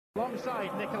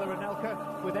Alongside Nicola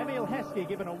Anelka, with Heskey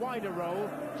given a wider role.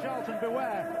 Charlton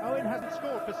beware, Owen hasn't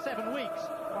scored for 7 weeks.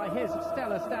 By his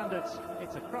stellar standards,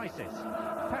 it's a crisis.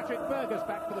 Patrick Berger's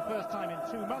back for the first time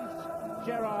in 2 months.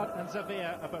 Gerrard and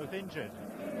Xavier are both injured.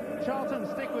 Charlton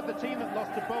stick with the team that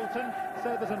lost to Bolton,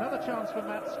 so there's another chance for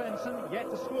Matt Svensson,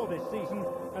 yet to score this season,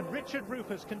 and Richard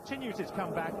Rufus continues his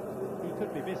comeback. He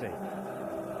could be busy.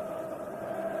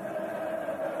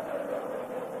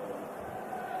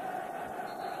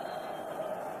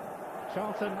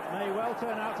 Charlton may well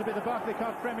turn out to be the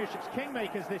Barclaycard Premiership's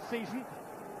kingmakers this season.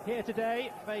 Here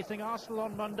today, facing Arsenal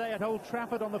on Monday at Old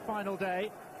Trafford on the final day.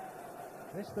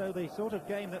 This, though, the sort of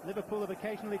game that Liverpool have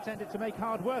occasionally tended to make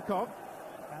hard work of,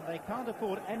 and they can't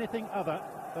afford anything other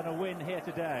than a win here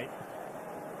today.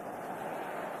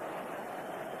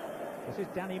 This is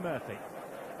Danny Murphy.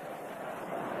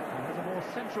 He has a more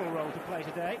central role to play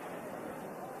today.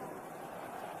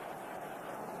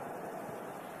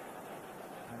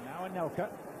 Anelka.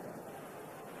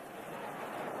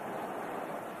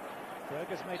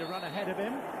 Berger's made a run ahead of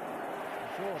him.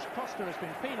 Costa has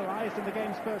been penalised, and the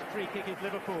game's first free kick is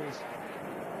Liverpool's.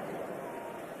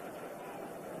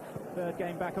 Third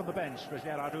game back on the bench for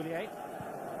Gerard Houllier.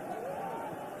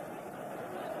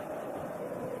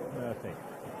 Murphy.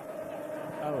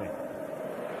 Owen.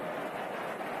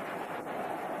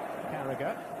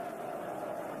 Carragher.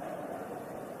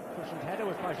 Cushioned header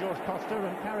was by Costa,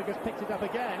 and Carragher's picked it up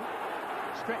again.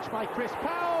 Stretched by Chris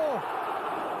Powell.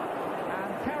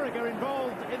 And Carragher,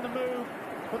 involved in the move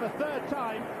for the third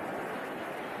time,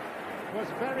 was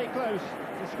very close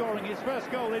to scoring his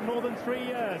first goal in more than 3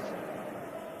 years.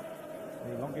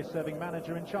 The longest-serving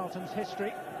manager in Charlton's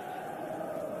history.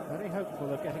 Very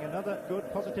hopeful of getting another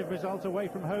good, positive result away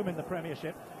from home in the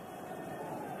Premiership.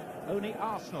 Only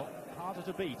Arsenal harder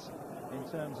to beat in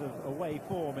terms of away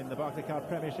form in the Barclaycard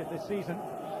Premiership this season.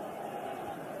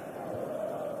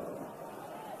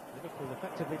 Liverpool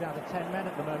effectively down to 10 men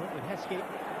at the moment, with Heskey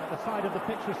at the side of the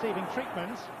pitch receiving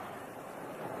treatment.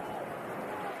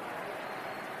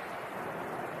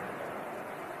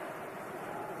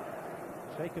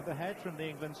 Shake of the head from the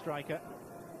England striker.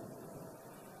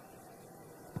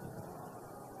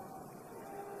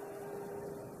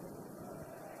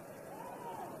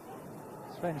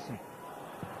 Svensson.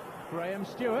 Graham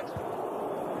Stuart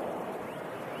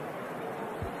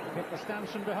hit the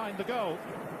stanchion behind the goal.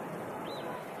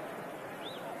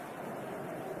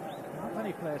 Not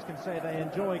many players can say they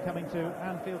enjoy coming to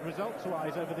Anfield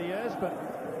results-wise over the years, but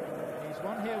he's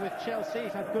won here with Chelsea.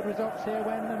 He's had good results here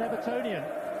when an Evertonian.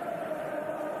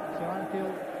 So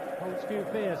Anfield holds few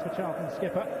fears for Charlton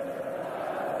skipper.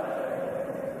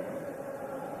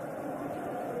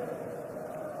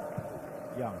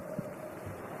 Young.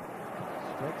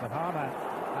 Straight to Hamann,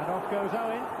 and off goes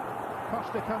Owen.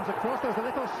 Costa comes across, there's a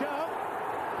little shove.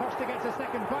 Costa gets a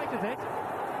second bite at it.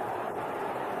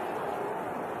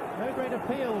 No great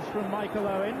appeals from Michael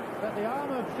Owen, but the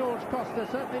arm of Costa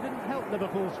certainly didn't help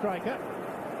Liverpool striker.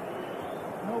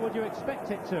 Nor would you expect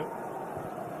it to.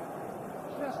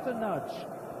 Just a nudge.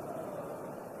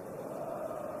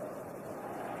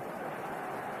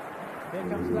 Here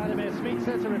comes Vladimir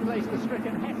Smicer to replace the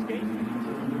stricken Heskey.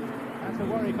 That's a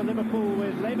worry for Liverpool,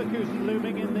 with Leverkusen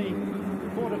looming in the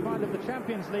quarter-final of the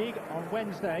Champions League on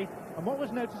Wednesday. And what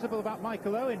was noticeable about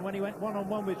Michael Owen when he went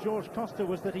one-on-one with Costa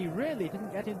was that he really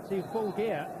didn't get into full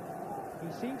gear.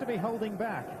 He seemed to be holding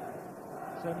back.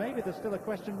 So maybe there's still a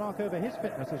question mark over his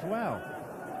fitness as well.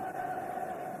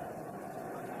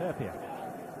 Hyppia.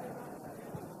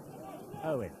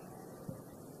 Owen.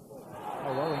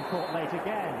 Oh, Owen caught late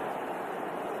again.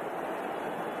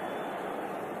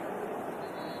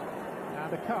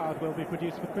 And a card will be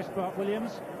produced for Chris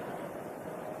Bart-Williams.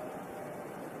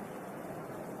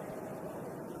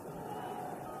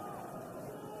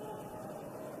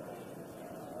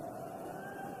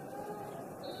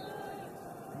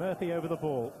 Murphy over the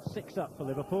ball, 6 up for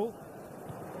Liverpool.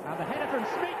 And the header from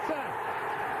Smicer.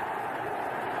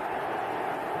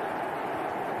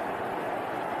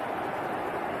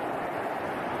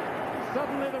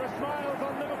 Suddenly there are smiles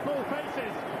on Liverpool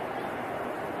faces.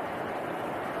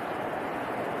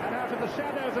 And out of the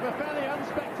shadows of a fairly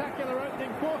unspectacular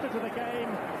opening quarter to the game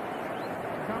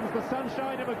comes the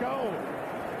sunshine of a goal.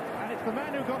 And it's the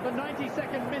man who got the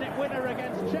 92nd minute winner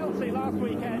against Chelsea last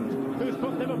weekend who's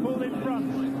put Liverpool in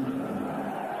front.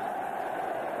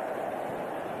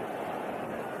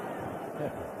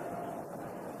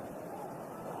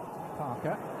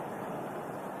 Parker.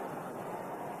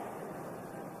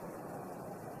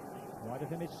 Wide of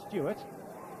him is Stuart,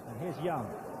 and here's Young.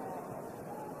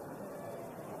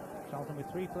 Charlton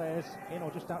with 3 players in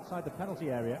or just outside the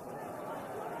penalty area.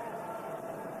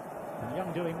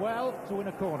 Young doing well to win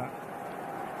a corner.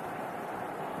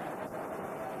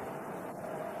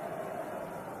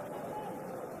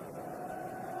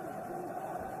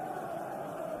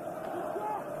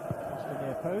 Costa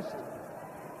near post.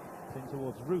 In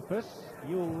towards Rufus.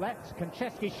 Euell left.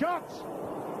 Konchesky shot!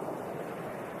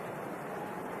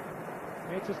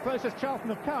 It's as close as Charlton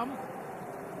have come.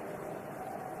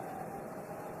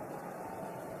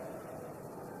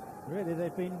 Really,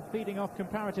 they've been feeding off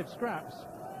comparative scraps.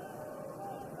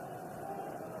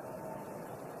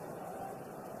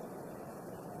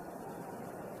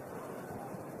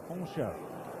 Henchoz.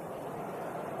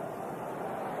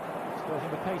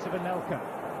 Exposing the pace of Anelka.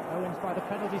 Owen's by the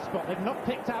penalty spot. They've not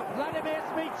picked out Vladimir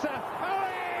Smicer.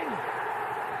 Owen!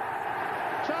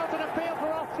 Charlton appeal for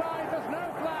offside. There's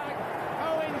no flag.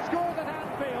 Owen scores at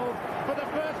Anfield for the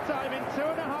first time in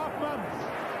 2.5 months.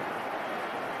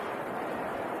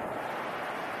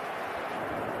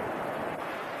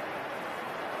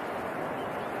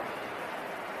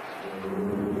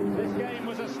 This game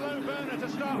was a slow burner to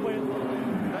start with,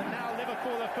 but now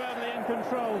Liverpool are firmly in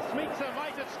control. Smicer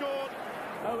might have scored.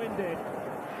 Owen did.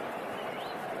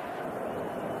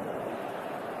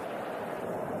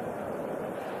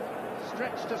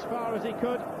 Stretched as far as he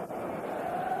could,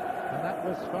 and that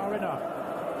was far enough.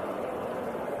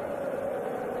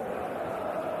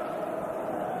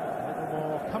 A little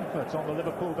more comfort on the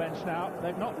Liverpool bench now.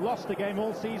 They've not lost a game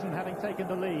all season, having taken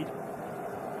the lead,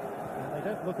 and they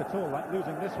don't look at all like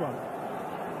losing this one.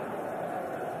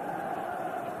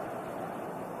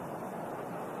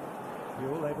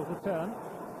 Euell able to turn.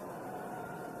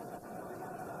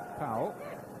 Powell.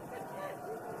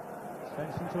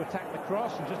 Svensson to attack the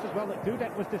cross, and just as well that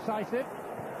Dudek was decisive.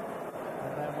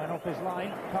 And then went off his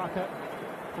line. Parker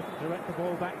couldn't direct the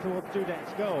ball back towards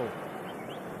Dudek's goal.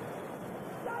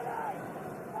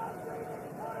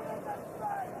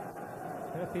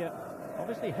 Hyppia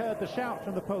obviously heard the shout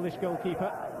from the Polish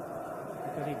goalkeeper,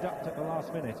 because he ducked at the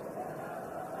last minute.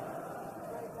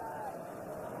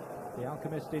 The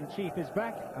alchemist in chief is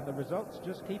back, and the results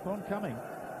just keep on coming.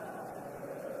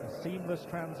 A seamless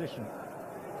transition.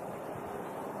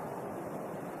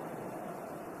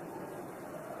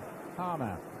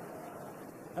 Hamann.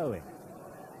 Owen.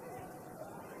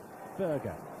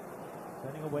 Berger.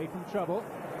 Turning away from trouble.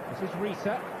 This is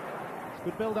Riise. It's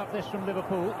good build-up this from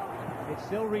Liverpool. It's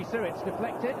still Riise, it's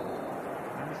deflected.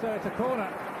 And so it's a corner.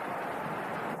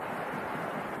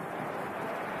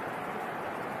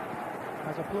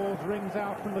 As applause rings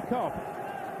out from the Kop.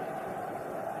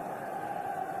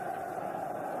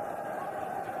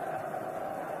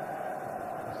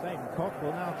 The same Kop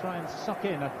will now try and suck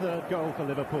in a third goal for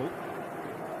Liverpool.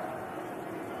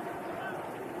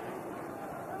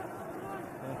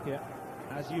 Here,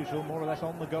 as usual, more or less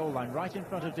on the goal line, right in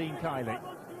front of Dean Kiely.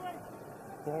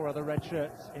 4 other red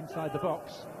shirts inside the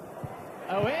box.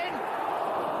 Owen!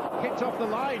 Kicked off the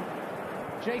line.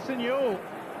 Jason Euell.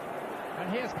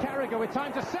 And here's Carragher with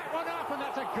time to set one up, and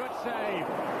that's a good save.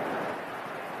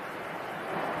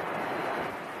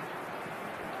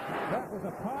 That was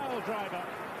a pile driver,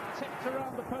 tipped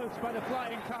around the post by the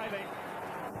flying Kiely.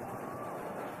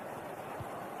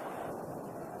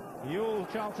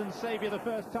 Euell, Charlton's saviour the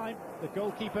first time, the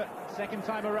goalkeeper second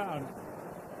time around.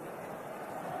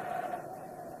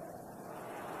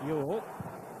 Euell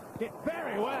did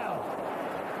very well.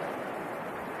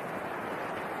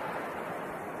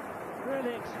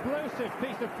 Really explosive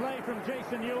piece of play from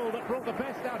Jason Euell that brought the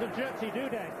best out of Jerzy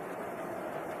Dudek.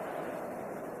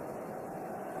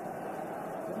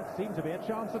 Didn't seem to be a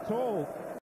chance at all.